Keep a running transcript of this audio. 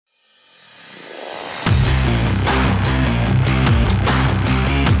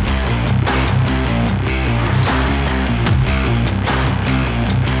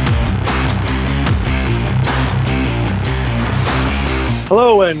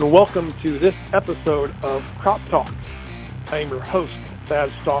Hello and welcome to this episode of Crop Talk. I am your host,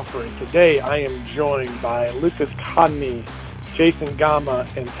 Thad Stauffer, and today I am joined by Lucas Codney, Jason Gama,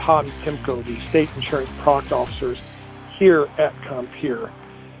 and Todd Timko, the state insurance product officers here at Compeer.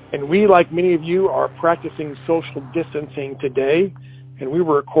 And we, like many of you, are practicing social distancing today, and we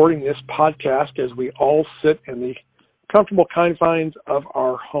were recording this podcast as we all sit in the comfortable confines of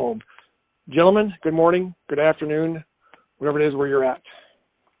our home. Gentlemen, good morning, good afternoon, whatever it is where you're at.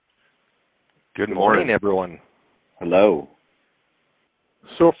 Good morning, everyone. Hello.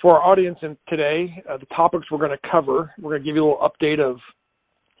 So for our audience today, the topics we're going to cover, we're going to give you a little update of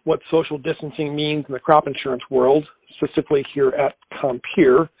what social distancing means in the crop insurance world, specifically here at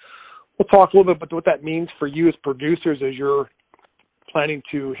Compeer. We'll talk a little bit about what that means for you as producers as you're planning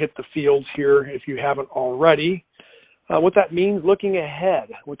to hit the fields here if you haven't already. What that means looking ahead,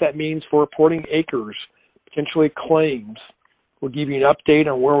 what that means for reporting acres, potentially claims. We'll give you an update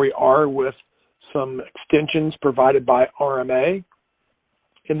on where we are with some extensions provided by RMA,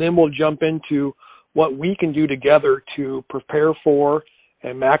 and then we'll jump into what we can do together to prepare for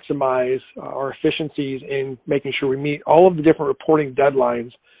and maximize our efficiencies in making sure we meet all of the different reporting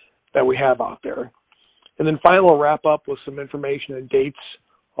deadlines that we have out there. And then finally, we'll wrap up with some information and dates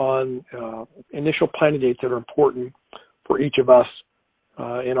on initial planning dates that are important for each of us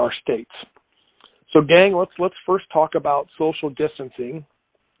in our states. So gang, let's first talk about social distancing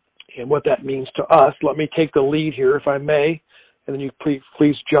and what that means to us. Let me take the lead here, if I may, and then you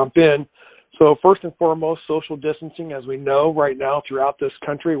please jump in. So first and foremost, social distancing, as we know right now throughout this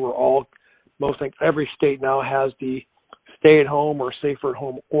country, every state now has the stay-at-home or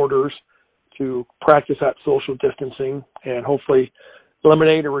safer-at-home orders to practice that social distancing and hopefully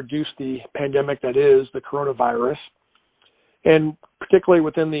eliminate or reduce the pandemic that is the coronavirus. And particularly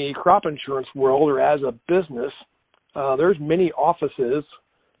within the crop insurance world or as a business, there's many offices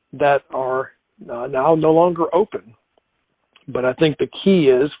that are now no longer open. But I think the key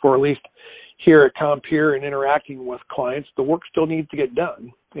is, for at least here at Compeer and interacting with clients, the work still needs to get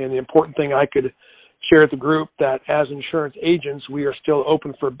done. And the important thing I could share with the group that as insurance agents, we are still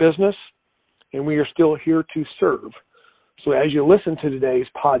open for business and we are still here to serve. So as you listen to today's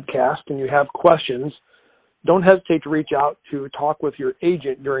podcast and you have questions, don't hesitate to reach out to talk with your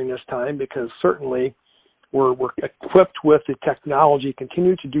agent during this time, because certainly we're equipped with the technology,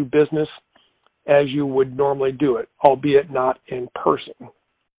 continue to do business as you would normally do it, albeit not in person.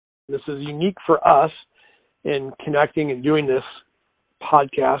 This is unique for us in connecting and doing this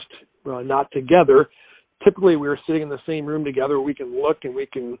podcast, not together. Typically, we're sitting in the same room together. We can look and we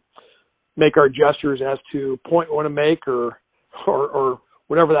can make our gestures as to point we want to make or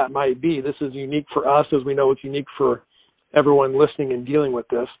whatever that might be. This is unique for us, as we know it's unique for everyone listening and dealing with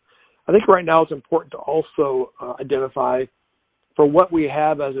this. I think right now it's important to also identify for what we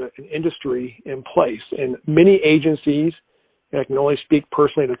have as an industry in place. And many agencies, and I can only speak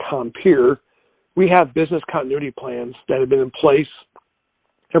personally to Compeer, we have business continuity plans that have been in place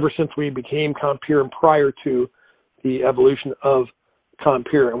ever since we became Compeer and prior to the evolution of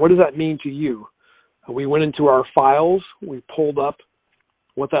Compeer. And what does that mean to you? We went into our files, we pulled up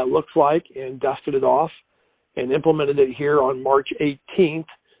what that looks like and dusted it off and implemented it here on March 18th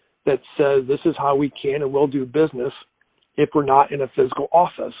that says this is how we can and will do business if we're not in a physical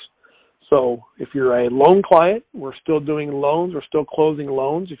office. So if you're a loan client, we're still doing loans, we're still closing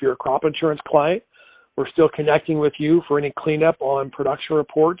loans. If you're a crop insurance client, we're still connecting with you for any cleanup on production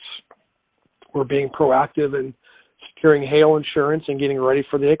reports. We're being proactive in securing hail insurance and getting ready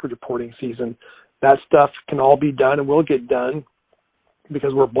for the acreage reporting season. That stuff can all be done and will get done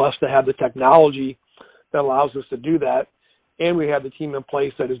because we're blessed to have the technology that allows us to do that. And we have the team in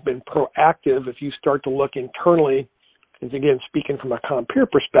place that has been proactive. If you start to look internally, and again, speaking from a Compeer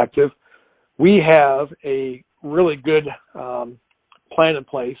perspective, we have a really good plan in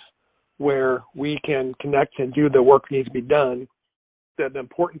place where we can connect and do the work that needs to be done. The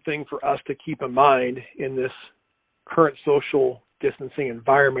important thing for us to keep in mind in this current social distancing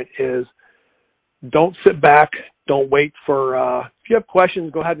environment is don't sit back, don't wait for, if you have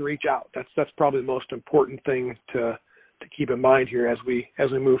questions, go ahead and reach out. That's probably the most important thing to keep in mind here as we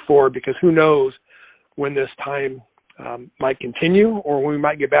move forward, because who knows when this time might continue or when we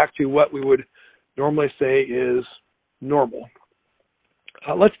might get back to what we would normally say is normal.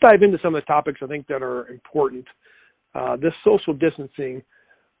 Let's dive into some of the topics I think that are important. This social distancing,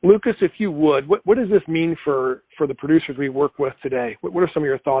 Lucas, if you would, what does this mean for the producers we work with today? What are some of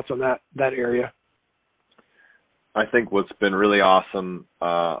your thoughts on that area? I think what's been really awesome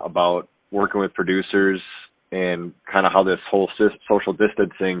about working with producers and kind of how this whole social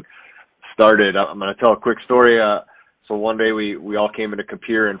distancing started. I'm going to tell a quick story. So one day we all came into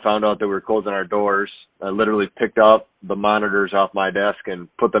Compeer and found out that we were closing our doors. I literally picked up the monitors off my desk and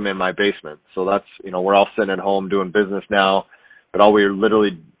put them in my basement. So that's, we're all sitting at home doing business now, but all we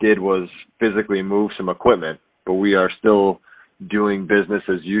literally did was physically move some equipment, but we are still doing business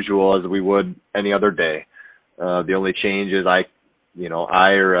as usual as we would any other day. The only change is I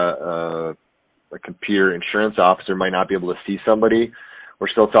or a Compeer insurance officer might not be able to see somebody. We're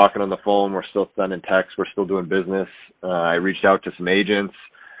still talking on the phone. We're still sending texts. We're still doing business. I reached out to some agents,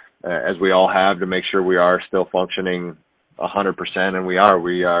 as we all have, to make sure we are still functioning 100%, and we are.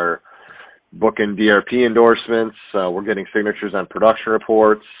 We are booking DRP endorsements. We're getting signatures on production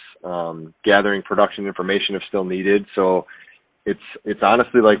reports, gathering production information if still needed. So it's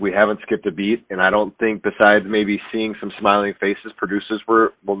honestly like we haven't skipped a beat, and I don't think, besides maybe seeing some smiling faces, producers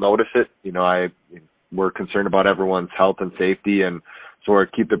will notice it. We're concerned about everyone's health and safety, and so we're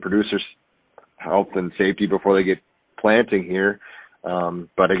keep the producers' health and safety before they get planting here.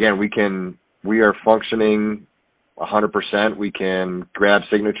 But again, we are functioning 100%. We can grab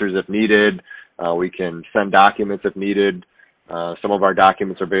signatures if needed. We can send documents if needed. Some of our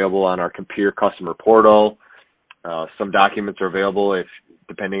documents are available on our Compeer customer portal. Some documents are available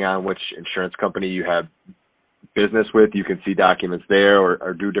depending on which insurance company you have business with, you can see documents there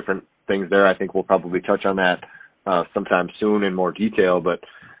or do different things there. I think we'll probably touch on that sometime soon in more detail, but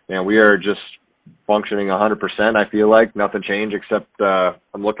we are just functioning 100%. I feel like nothing changed except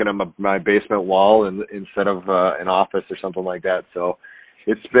I'm looking at my basement wall instead of an office or something like that. So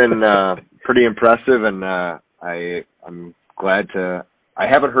it's been pretty impressive, and I'm glad to. I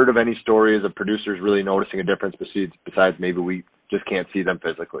haven't heard of any stories of producers really noticing a difference besides maybe we just can't see them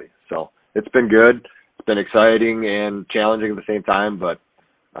physically. So it's been good. It's been exciting and challenging at the same time, but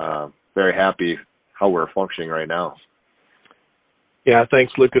very happy how we're functioning right now. Yeah,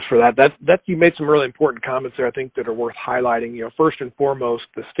 thanks, Lucas, for that. That you made some really important comments there, I think, that are worth highlighting. First and foremost,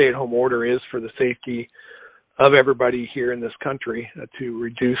 the stay-at-home order is for the safety of everybody here in this country to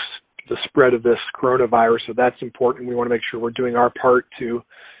reduce the spread of this coronavirus. So that's important. We want to make sure we're doing our part to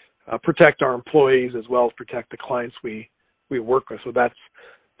protect our employees as well as protect the clients we work with. So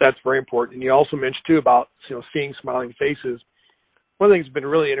that's very important. And you also mentioned too about seeing smiling faces. One of the things that's been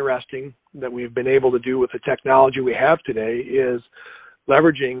really interesting that we've been able to do with the technology we have today is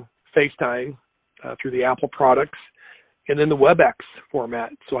leveraging FaceTime through the Apple products and then the WebEx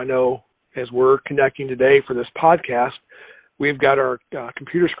format. So I know as we're connecting today for this podcast, we've got our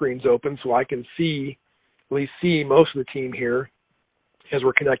computer screens open so I can at least see most of the team here as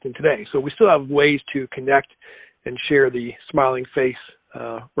we're connecting today. So we still have ways to connect and share the smiling face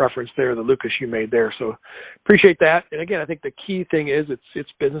reference there that Lucas you made there. So appreciate that. And again, I think the key thing is it's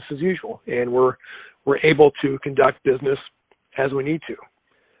business as usual, and we're able to conduct business as we need to.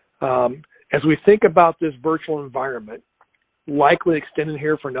 As we think about this virtual environment, likely extending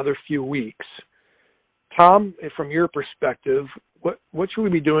here for another few weeks, Tom, from your perspective, what should we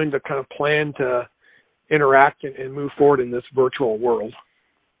be doing to kind of plan to interact and move forward in this virtual world?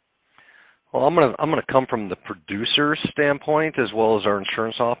 Well, I'm gonna come from the producer's standpoint as well as our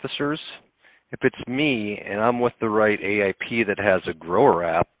insurance officers. If it's me and I'm with the right AIP that has a grower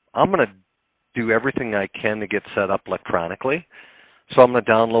app, I'm gonna do everything I can to get set up electronically. So I'm gonna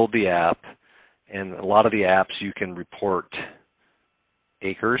download the app, and a lot of the apps you can report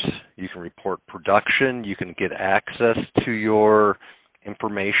acres, you can report production, you can get access to your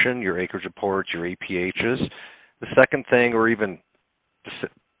information, your acreage reports, your APHs. The second thing, or even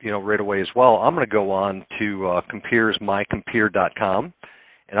right away as well, I'm going to go on to Compeer's mycompeer.com,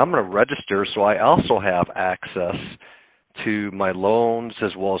 and I'm going to register so I also have access to my loans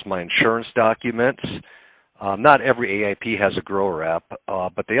as well as my insurance documents. Not every AIP has a grower app,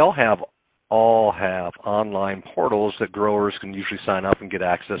 but they all have online portals that growers can usually sign up and get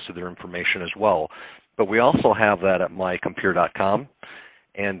access to their information as well. But we also have that at mycompeer.com.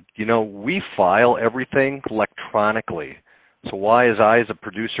 And, we file everything electronically. So why, as a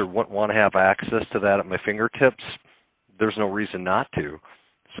producer, wouldn't want to have access to that at my fingertips? There's no reason not to.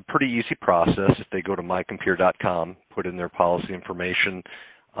 It's a pretty easy process. If they go to mycompeer.com, put in their policy information,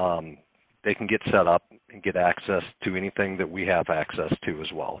 they can get set up and get access to anything that we have access to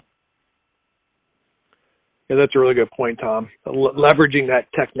as well. Yeah, that's a really good point, Tom. Leveraging that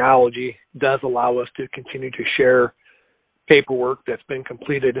technology does allow us to continue to share paperwork that's been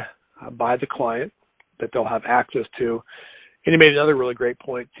completed by the client that they'll have access to. And you made another really great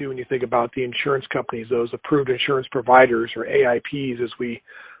point, too, when you think about the insurance companies, those approved insurance providers, or AIPs, as we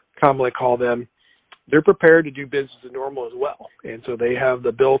commonly call them. They're prepared to do business as normal as well. And so they have the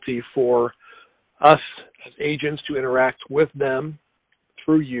ability for us as agents to interact with them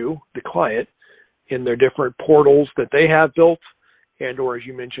through you, the client, in their different portals that they have built and, or as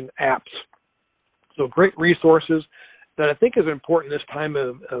you mentioned, apps. So great resources that I think is important this time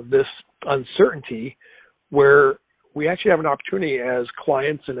of this uncertainty, where we actually have an opportunity as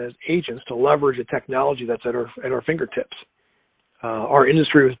clients and as agents to leverage the technology that's at our fingertips. Our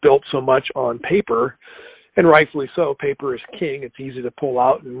industry was built so much on paper, and rightfully so. Paper is king. It's easy to pull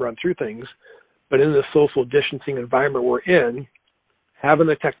out and run through things. But in the social distancing environment we're in, having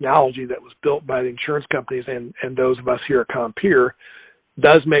the technology that was built by the insurance companies and those of us here at Compeer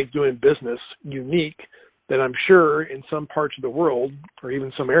does make doing business unique, that I'm sure in some parts of the world, or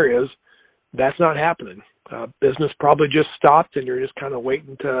even some areas, that's not happening. Business probably just stopped, and you're just kind of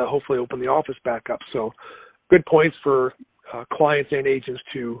waiting to hopefully open the office back up. So good points for clients and agents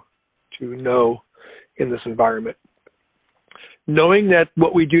to know in this environment. Knowing that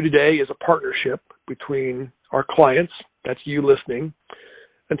what we do today is a partnership between our clients, that's you listening,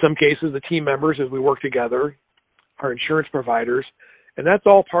 in some cases the team members as we work together, our insurance providers, and that's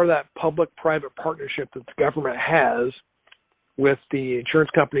all part of that public-private partnership that the government has with the insurance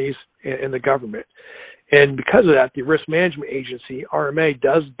companies and the government. And because of that, the Risk Management Agency, RMA,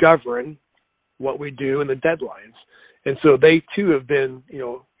 does govern what we do and the deadlines. And so they too have been,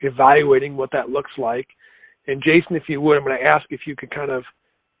 evaluating what that looks like. And Jason, if you would, I'm going to ask if you could kind of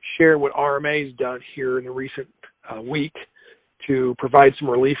share what RMA has done here in the recent week to provide some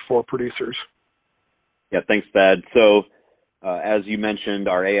relief for producers. Yeah, thanks, Thad. So as you mentioned,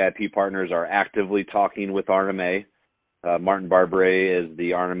 our AIP partners are actively talking with RMA. Martin Barbre is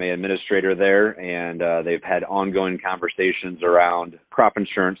the RMA administrator there, and they've had ongoing conversations around crop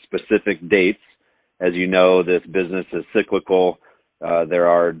insurance specific dates. As you know, this business is cyclical. There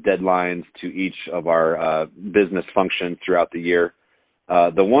are deadlines to each of our business functions throughout the year.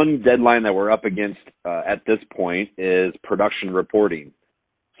 The one deadline that we're up against at this point is production reporting.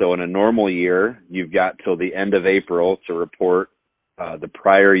 So in a normal year, you've got till the end of April to report the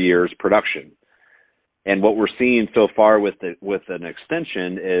prior year's production. And what we're seeing so far with an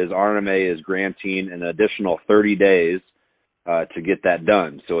extension is RMA is granting an additional 30 days to get that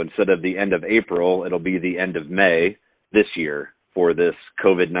done. So instead of the end of April, it'll be the end of May this year for this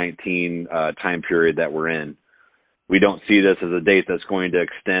COVID-19 time period that we're in. We don't see this as a date that's going to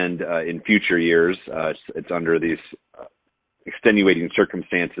extend in future years. It's under these extenuating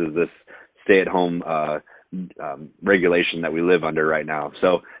circumstances, this stay-at-home regulation that we live under right now.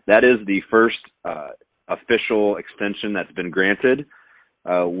 So that is the first official extension that's been granted.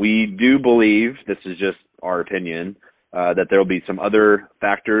 We do believe, this is just our opinion, that there will be some other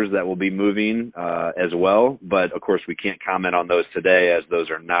factors that will be moving as well, but of course we can't comment on those today as those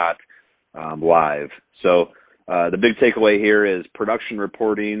are not live. So the big takeaway here is production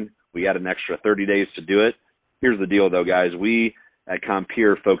reporting. We got an extra 30 days to do it. Here's the deal though, guys. We at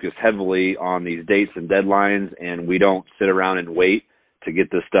Compeer focus heavily on these dates and deadlines, and we don't sit around and wait to get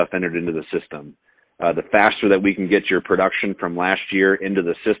this stuff entered into the system. The faster that we can get your production from last year into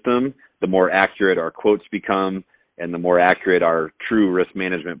the system, the more accurate our quotes become and the more accurate our true risk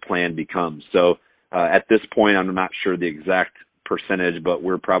management plan becomes. So at this point, I'm not sure the exact percentage, but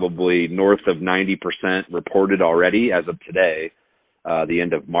we're probably north of 90% reported already as of today, the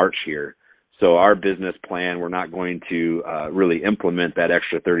end of March here. So our business plan, we're not going to really implement that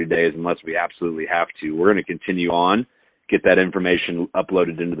extra 30 days unless we absolutely have to. We're going to continue on, get that information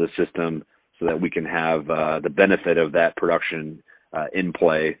uploaded into the system so that we can have the benefit of that production in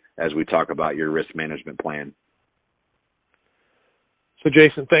play as we talk about your risk management plan. So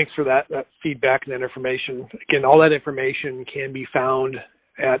Jason, thanks for that feedback and that information. Again, all that information can be found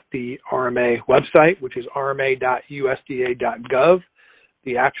at the RMA website, which is rma.usda.gov.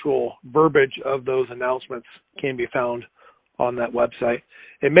 The actual verbiage of those announcements can be found on that website.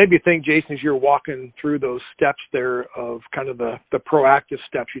 It made me think, Jason, as you're walking through those steps there of kind of the proactive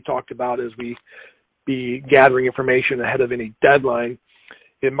steps you talked about as we be gathering information ahead of any deadline,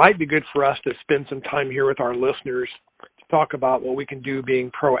 it might be good for us to spend some time here with our listeners to talk about what we can do being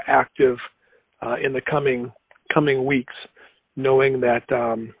proactive in the coming weeks, knowing that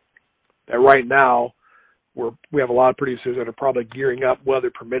that right now we have a lot of producers that are probably gearing up, weather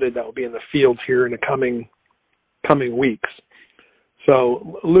permitted, that will be in the fields here in the coming weeks.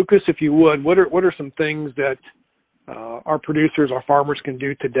 So, Lucas, if you would, what are some things that our producers, our farmers can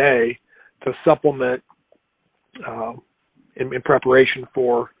do today to supplement in preparation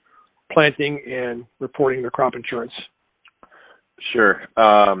for planting and reporting their crop insurance? Sure.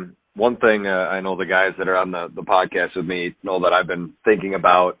 One thing I know the guys that are on the podcast with me know that I've been thinking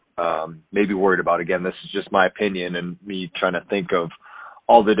about, maybe worried about. Again, this is just my opinion and me trying to think of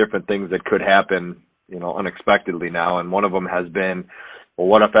all the different things that could happen, unexpectedly now. And one of them has been, well,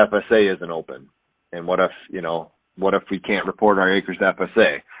 what if FSA isn't open? And what if we can't report our acres to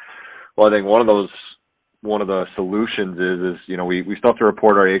FSA? Well, I think one of the solutions is we still have to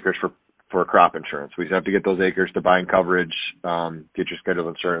report our acres for crop insurance. We have to get those acres to bind coverage, get your scheduled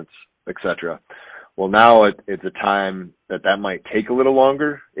insurance, etc. Well, now it's a time that might take a little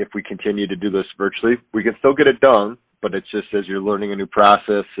longer if we continue to do this virtually. We can still get it done, but it's just as you're learning a new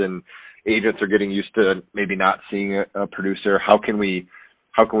process and agents are getting used to maybe not seeing a producer, how can we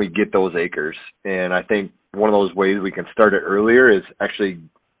get those acres? And I think one of those ways we can start it earlier is actually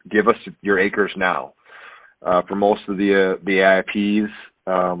give us your acres now. For most of the AIPs,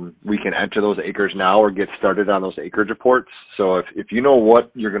 we can enter those acres now or get started on those acreage reports. So if you know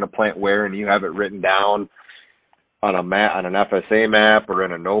what you're going to plant where and you have it written down on a map, on an FSA map or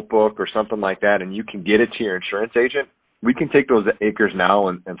in a notebook or something like that, and you can get it to your insurance agent, we can take those acres now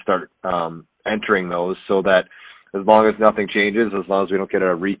and start entering those, so that as long as nothing changes, as long as we don't get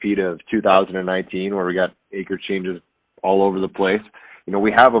a repeat of 2019 where we got acre changes all over the place,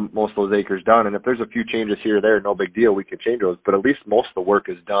 we have most of those acres done. And if there's a few changes here or there, no big deal, we can change those. But at least most of the work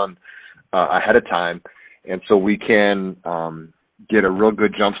is done ahead of time. And so we can get a real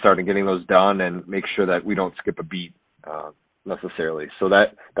good jump start in getting those done and make sure that we don't skip a beat necessarily. So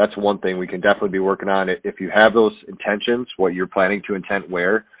that's one thing we can definitely be working on. If you have those intentions, what you're planning to intent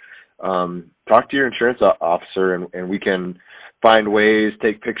where, talk to your insurance officer and we can find ways,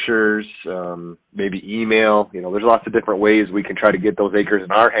 take pictures, maybe email. There's lots of different ways we can try to get those acres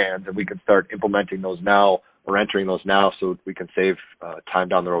in our hands, and we can start implementing those now or entering those now so we can save time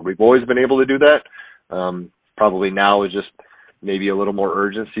down the road. We've always been able to do that. Probably now is just maybe a little more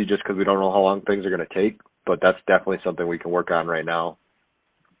urgency just because we don't know how long things are going to take, but that's definitely something we can work on right now.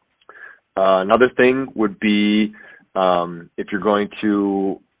 Another thing would be if you're going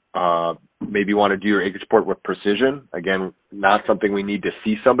to maybe want to do your acreage report with precision. Again, not something we need to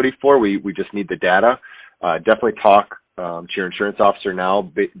see somebody for. We just need the data. Definitely talk to your insurance officer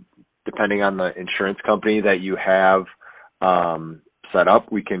now, depending on the insurance company that you have set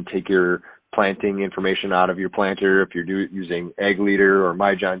up. We can take your planting information out of your planter. If you're using Ag Leader or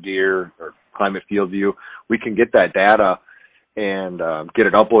My John Deere or Climate Field View, we can get that data and get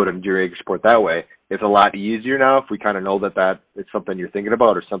it uploaded into your acreage report that way. It's a lot easier now if we kind of know that it's something you're thinking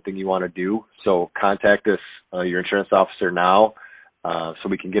about or something you want to do. So contact us, your insurance officer now, so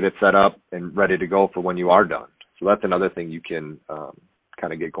we can get it set up and ready to go for when you are done. So that's another thing you can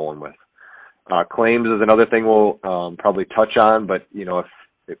kind of get going with. Claims is another thing we'll probably touch on, but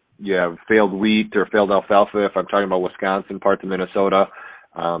if you have failed wheat or failed alfalfa, if I'm talking about Wisconsin, parts of Minnesota,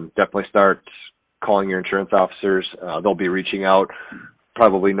 definitely start calling your insurance officers. They'll be reaching out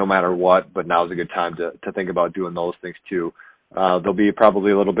probably no matter what, but now's a good time to think about doing those things too. There'll be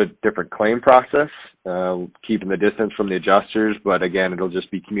probably a little bit different claim process, keeping the distance from the adjusters, but again, it'll just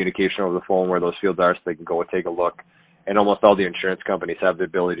be communication over the phone where those fields are so they can go and take a look. And almost all the insurance companies have the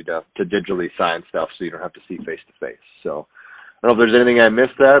ability to digitally sign stuff so you don't have to see face to face. So I don't know if there's anything I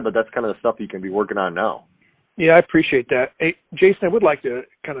missed there, but that's kind of the stuff you can be working on now. Yeah, I appreciate that. Hey, Jason, I would like to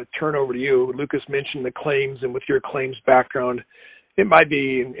kind of turn over to you. Lucas mentioned the claims, and with your claims background, it might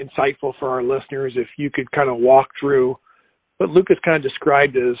be insightful for our listeners if you could kind of walk through what Lucas kind of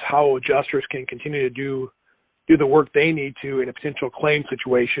described as how adjusters can continue to do the work they need to in a potential claim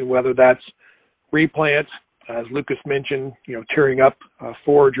situation, whether that's replant, as Lucas mentioned, tearing up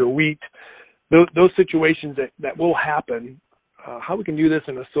forage or wheat, those situations that will happen, how we can do this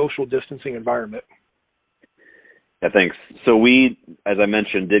in a social distancing environment. Yeah, thanks. So we, as I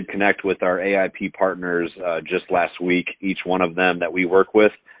mentioned, did connect with our AIP partners just last week, each one of them that we work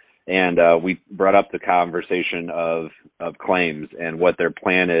with, and we brought up the conversation of claims and what their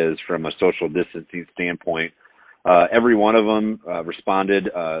plan is from a social distancing standpoint. Every one of them responded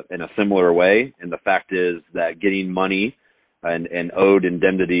in a similar way, and the fact is that getting money and owed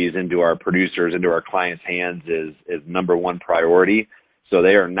indemnities into our producers, into our clients' hands is number one priority. So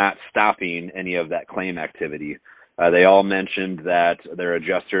they are not stopping any of that claim activity. They all mentioned that their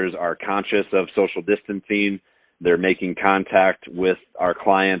adjusters are conscious of social distancing. They're making contact with our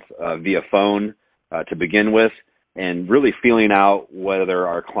clients via phone to begin with, and really feeling out whether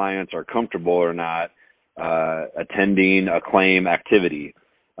our clients are comfortable or not attending a claim activity.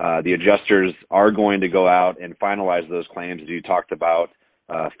 The adjusters are going to go out and finalize those claims, as you talked about,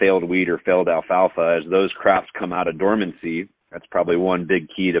 failed wheat or failed alfalfa. As those crops come out of dormancy, that's probably one big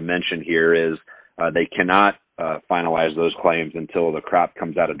key to mention here is they cannot finalize those claims until the crop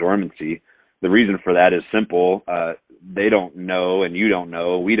comes out of dormancy. The reason for that is simple. They don't know, and you don't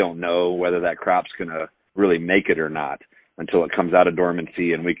know, we don't know whether that crop's going to really make it or not until it comes out of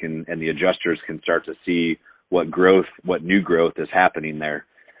dormancy, and the adjusters can start to see what new growth is happening there.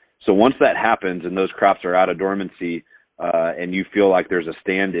 So once that happens and those crops are out of dormancy and you feel like there's a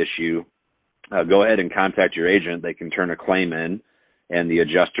stand issue, go ahead and contact your agent. They can turn a claim in, and the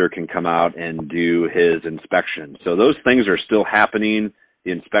adjuster can come out and do his inspection. So those things are still happening.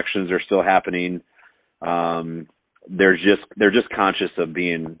 The inspections are still happening. They're just conscious of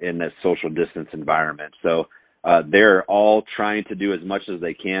being in this social distance environment. So they're all trying to do as much as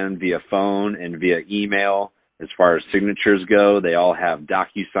they can via phone and via email. As far as signatures go, they all have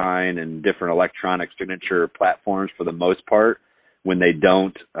DocuSign and different electronic signature platforms for the most part. When they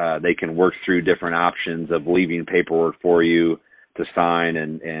don't, they can work through different options of leaving paperwork for you to sign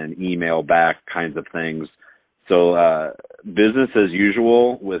and email back kinds of things. So business as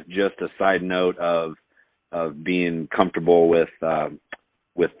usual, with just a side note of being comfortable with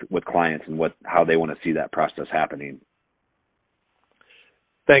clients and how they want to see that process happening.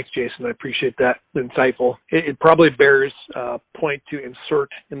 Thanks, Jason. I appreciate that. Insightful. It probably bears point to insert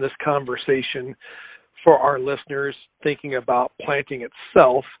in this conversation for our listeners thinking about planting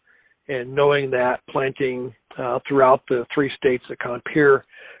itself and knowing that planting throughout the 3 states that Compeer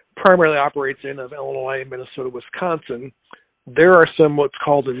primarily operates in, of Illinois, Minnesota, Wisconsin, there are some what's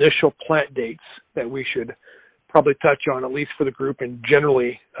called initial plant dates that we should probably touch on, at least for the group and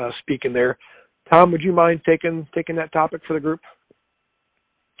generally speaking there. Tom, would you mind taking that topic for the group?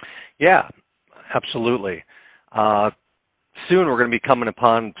 Yeah, absolutely. Soon we're going to be coming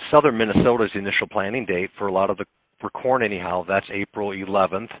upon southern Minnesota's initial planting date for corn anyhow. That's April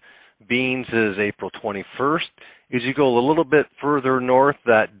 11th. Beans is April 21st. As you go a little bit further north,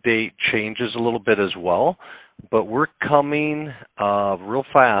 that date changes a little bit as well. But we're coming real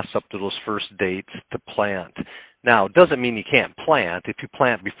fast up to those first dates to plant. Now, it doesn't mean you can't plant. If you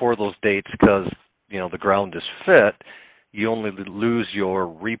plant before those dates because, the ground is fit, you only lose your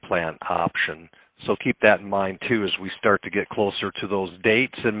replant option. So keep that in mind too as we start to get closer to those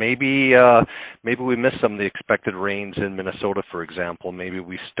dates, and maybe we miss some of the expected rains in Minnesota, for example. Maybe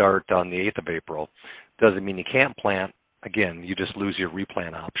we start on the 8th of April. Doesn't mean you can't plant. Again, you just lose your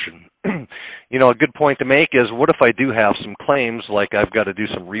replant option. A good point to make is, what if I do have some claims, like I've got to do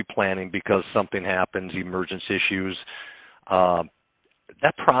some replanting because something happens, emergence issues?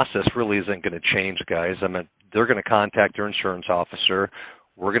 That process really isn't going to change, guys. They're going to contact their insurance officer.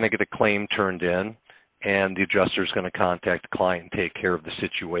 We're going to get a claim turned in, and the adjuster is going to contact the client and take care of the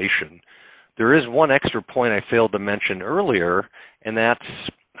situation. There is one extra point I failed to mention earlier, and that's,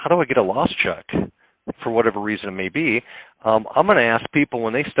 how do I get a loss check? For whatever reason it may be, I'm going to ask people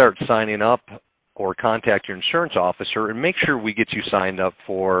when they start signing up or contact your insurance officer, and make sure we get you signed up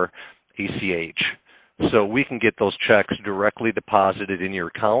for ACH so we can get those checks directly deposited in your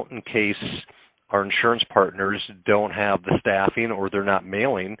account in case our insurance partners don't have the staffing or they're not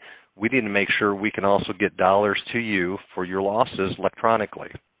mailing. We need to make sure we can also get dollars to you for your losses electronically.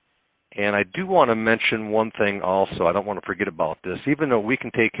 And I do want to mention one thing also. I don't want to forget about this. Even though we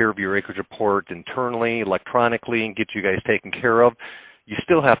can take care of your acreage report internally, electronically, and get you guys taken care of, you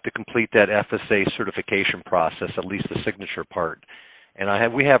still have to complete that FSA certification process, at least the signature part.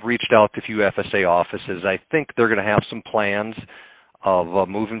 And we have reached out to a few FSA offices. I think they're going to have some plans of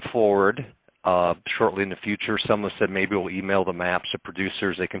moving forward shortly in the future. Some have said maybe we'll email the maps to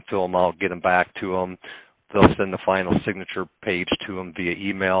producers. They can fill them out, get them back to them. They'll send the final signature page to them via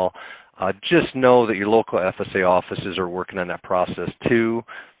email. Just know that your local FSA offices are working on that process too,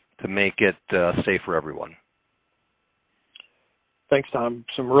 to make it safe for everyone. Thanks, Tom.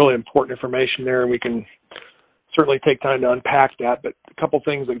 Some really important information there, and we can certainly take time to unpack that. But a couple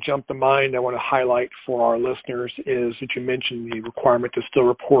things that jump to mind I want to highlight for our listeners is that you mentioned the requirement to still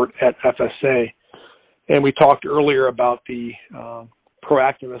report at FSA. And we talked earlier about the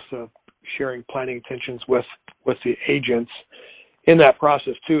proactiveness of sharing planning intentions with the agents. In that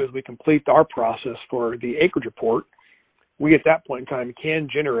process, too, as we complete our process for the acreage report, we at that point in time can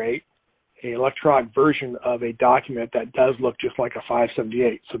generate an electronic version of a document that does look just like a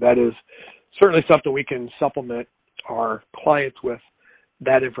 578. So that is certainly something we can supplement our clients with,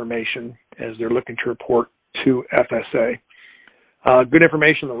 that information as they're looking to report to FSA. Good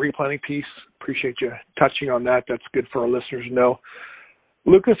information on the replanting piece. Appreciate you touching on that. That's good for our listeners to know.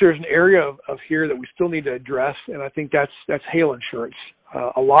 Lucas, there's an area of here that we still need to address, and I think that's hail insurance.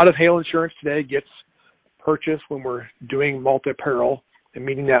 A lot of hail insurance today gets purchased when we're doing multi-peril and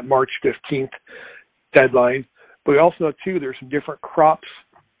meeting that March 15th deadline. But we also know, too, there's some different crops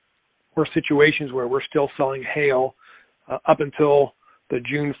or situations where we're still selling hail up until the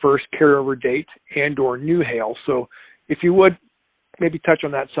June 1st carryover date and or new hail. So if you would, maybe touch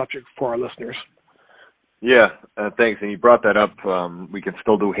on that subject for our listeners. Yeah, thanks. And you brought that up. We can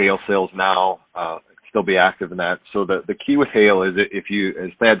still do hail sales now. still be active in that. So the key with hail is if you, as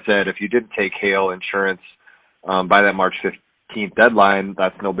Thad said, if you didn't take hail insurance by that March 15th deadline,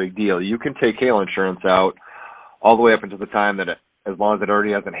 that's no big deal. You can take hail insurance out all the way up until the time that as long as it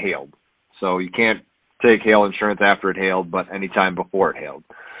already hasn't hailed. So you can't take hail insurance after it hailed, but any time before it hailed.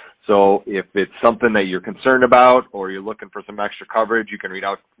 So if it's something that you're concerned about or you're looking for some extra coverage, you can reach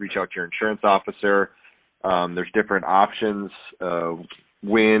out to your insurance officer. There's different options,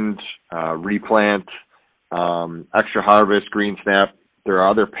 wind, replant, extra harvest, green snap. There are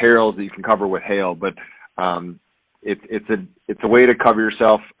other perils that you can cover with hail, but it's a way to cover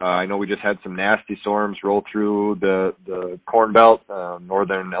yourself. I know we just had some nasty storms roll through the Corn Belt,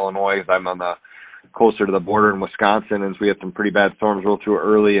 northern Illinois. I'm on the closer to the border in Wisconsin, and so we had some pretty bad storms roll through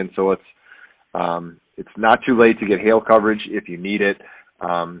early, and so it's not too late to get hail coverage if you need it.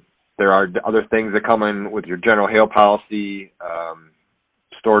 There are other things that come in with your general hail policy,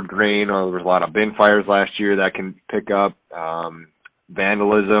 stored grain. There was a lot of bin fires last year that can pick up,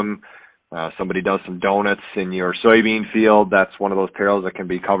 vandalism. Somebody does some donuts in your soybean field. That's one of those perils that can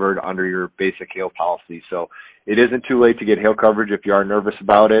be covered under your basic hail policy. So it isn't too late to get hail coverage if you are nervous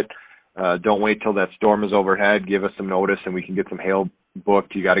about it. Don't wait till that storm is overhead. Give us some notice and we can get some hail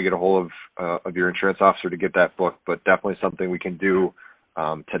booked. You got to get a hold of your insurance officer to get that booked, but definitely something we can do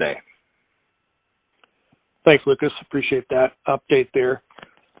today. Thanks, Lucas. Appreciate that update there.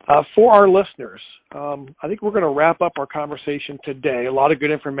 For our listeners, I think we're going to wrap up our conversation today. A lot of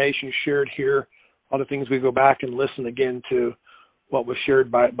good information shared here. A lot of things we go back and listen again to what was shared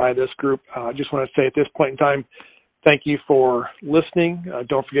by this group. I just want to say at this point in time, thank you for listening.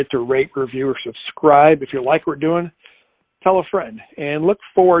 Don't forget to rate, review, or subscribe. If you like what we're doing, tell a friend. And look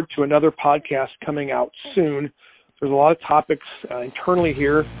forward to another podcast coming out soon. There's a lot of topics internally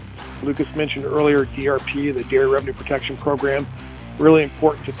here. Lucas mentioned earlier DRP, the Dairy Revenue Protection Program. Really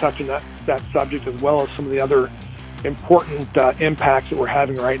important to touch on that subject, as well as some of the other important impacts that we're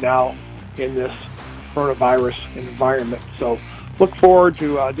having right now in this coronavirus environment. So look forward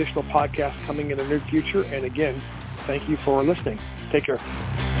to additional podcasts coming in the near future. And again, thank you for listening. Take care.